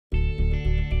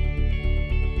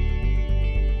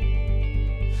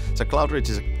So Cloudreach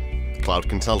is a cloud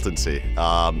consultancy.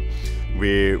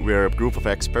 We're a group of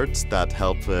experts that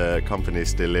help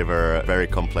companies deliver very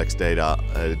complex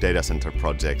data center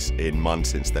projects in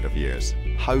months instead of years.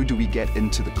 How do we get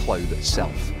into the cloud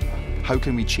itself? How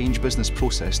can we change business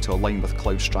process to align with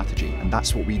cloud strategy? And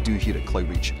that's what we do here at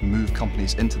Cloudreach, move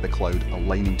companies into the cloud,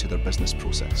 aligning to their business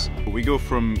process. We go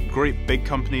from great big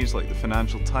companies like the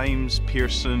Financial Times,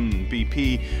 Pearson,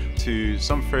 BP, to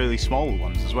some fairly small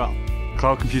ones as well.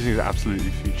 Cloud computing is absolutely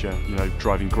the future,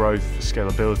 driving growth, for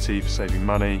scalability, for saving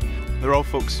money. They're all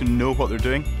folks who know what they're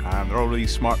doing. They're all really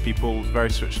smart people, very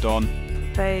switched on.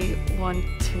 They want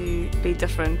to be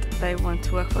different. They want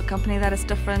to work for a company that is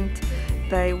different.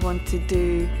 They want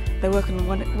to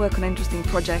work on interesting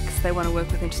projects. They want to work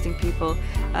with interesting people.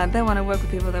 They want to work with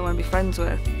people they want to be friends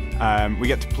with. We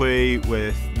get to play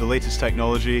with the latest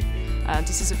technology.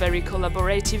 This is a very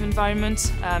collaborative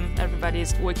environment. Everybody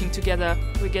is working together.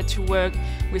 We get to work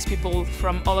with people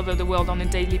from all over the world on a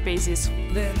daily basis.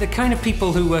 The kind of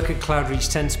people who work at Cloudreach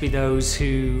tend to be those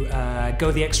who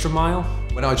go the extra mile.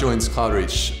 When I joined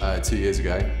Cloudreach 2 years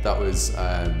ago, that was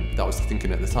the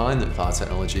thinking at the time, that cloud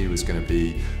technology was going to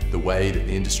be the way that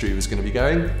the industry was going to be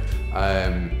going.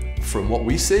 From what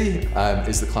we see,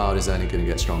 is the cloud is only going to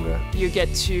get stronger. You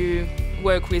get to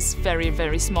work with very,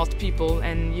 very smart people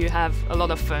and you have a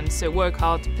lot of fun. So work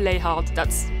hard, play hard,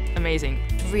 that's amazing.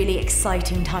 Really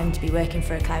exciting time to be working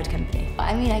for a cloud company.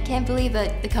 I mean, I can't believe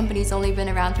that the company's only been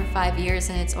around for 5 years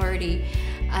and it's already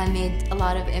made a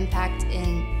lot of impact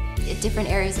in different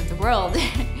areas of the world.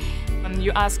 When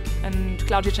you ask a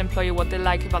Cloudreach employee what they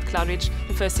like about Cloudreach,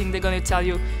 the first thing they're going to tell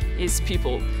you is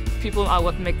people. People are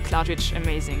what make Cloudreach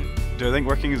amazing. Do I think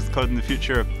working as the cloud in the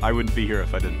future? I wouldn't be here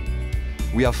if I didn't.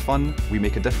 We have fun, we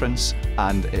make a difference,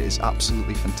 and it is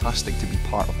absolutely fantastic to be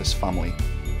part of this family.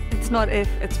 It's not if,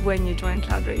 it's when you join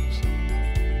Cloudreach.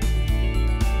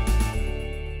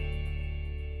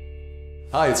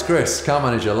 Hi, it's Chris, account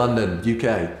manager, London,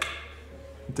 UK.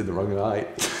 Did the wrong night.